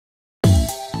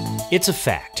It's a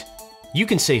fact. You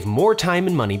can save more time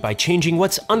and money by changing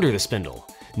what's under the spindle,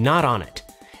 not on it.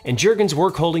 And Jergens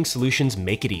workholding solutions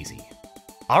make it easy.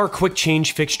 Our quick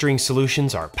change fixturing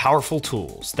solutions are powerful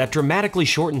tools that dramatically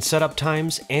shorten setup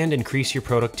times and increase your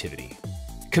productivity.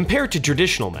 Compared to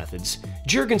traditional methods,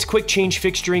 Jergens quick change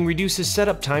fixturing reduces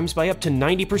setup times by up to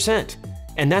 90%,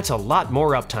 and that's a lot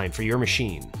more uptime for your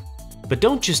machine. But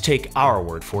don't just take our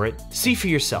word for it, see for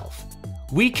yourself.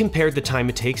 We compared the time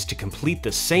it takes to complete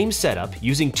the same setup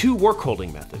using 2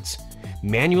 workholding methods: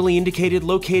 manually indicated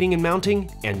locating and mounting,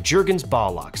 and Jergens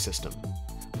ball lock system.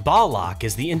 Ball lock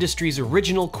is the industry's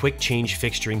original quick change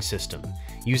fixturing system,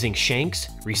 using shanks,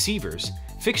 receivers,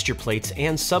 fixture plates,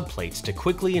 and subplates to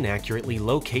quickly and accurately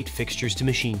locate fixtures to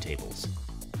machine tables.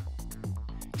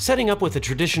 Setting up with a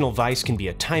traditional vise can be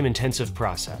a time-intensive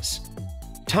process.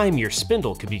 Time your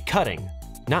spindle could be cutting,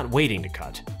 not waiting to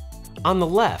cut. On the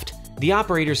left, the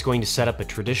operator is going to set up a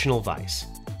traditional vise.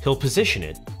 He'll position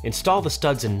it, install the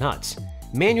studs and nuts,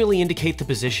 manually indicate the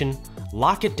position,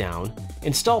 lock it down,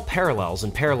 install parallels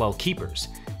and parallel keepers,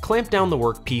 clamp down the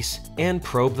workpiece, and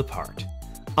probe the part.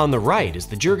 On the right is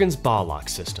the Jergens ball lock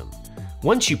system.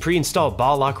 Once you pre-install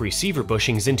ball lock receiver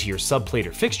bushings into your subplate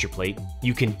or fixture plate,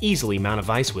 you can easily mount a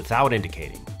vise without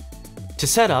indicating. To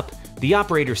set up, the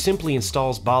operator simply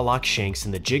installs ball lock shanks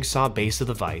in the jigsaw base of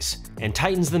the vise and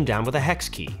tightens them down with a hex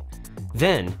key.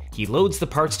 Then, he loads the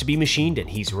parts to be machined and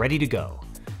he's ready to go.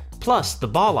 Plus, the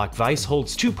ball lock vise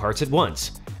holds 2 parts at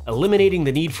once, eliminating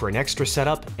the need for an extra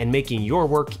setup and making your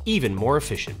work even more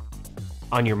efficient.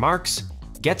 On your marks,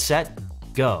 get set,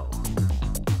 go!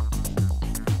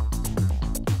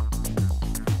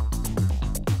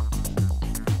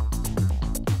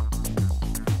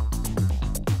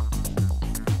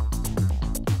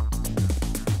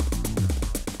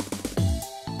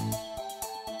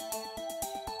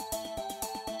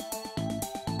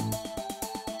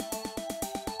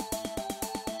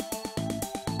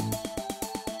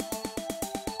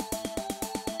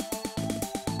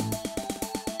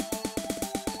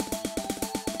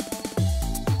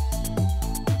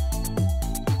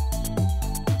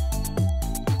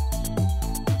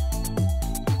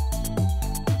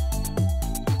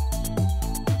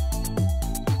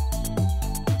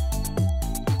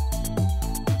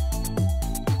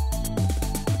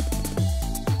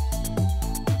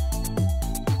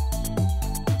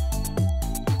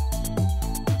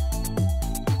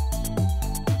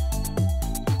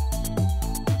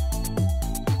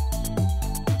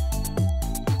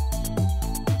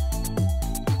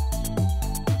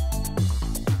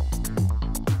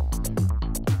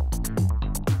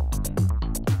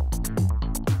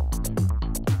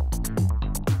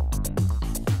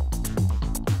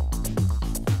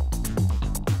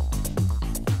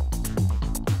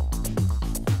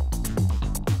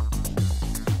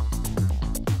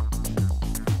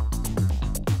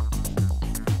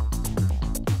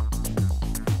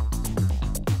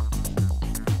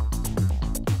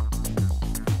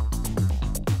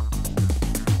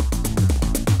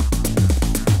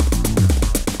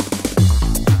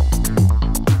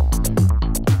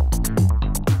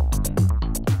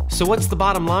 So what's the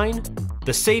bottom line?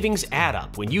 The savings add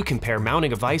up when you compare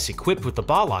mounting a vise equipped with the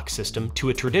ball lock system to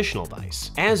a traditional vise.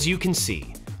 As you can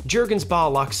see, Jergens ball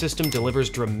lock system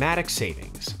delivers dramatic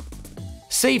savings.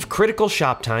 Save critical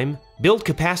shop time, build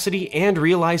capacity, and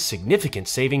realize significant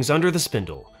savings under the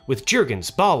spindle with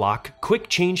Jergens ball lock quick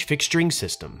change fixturing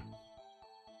system.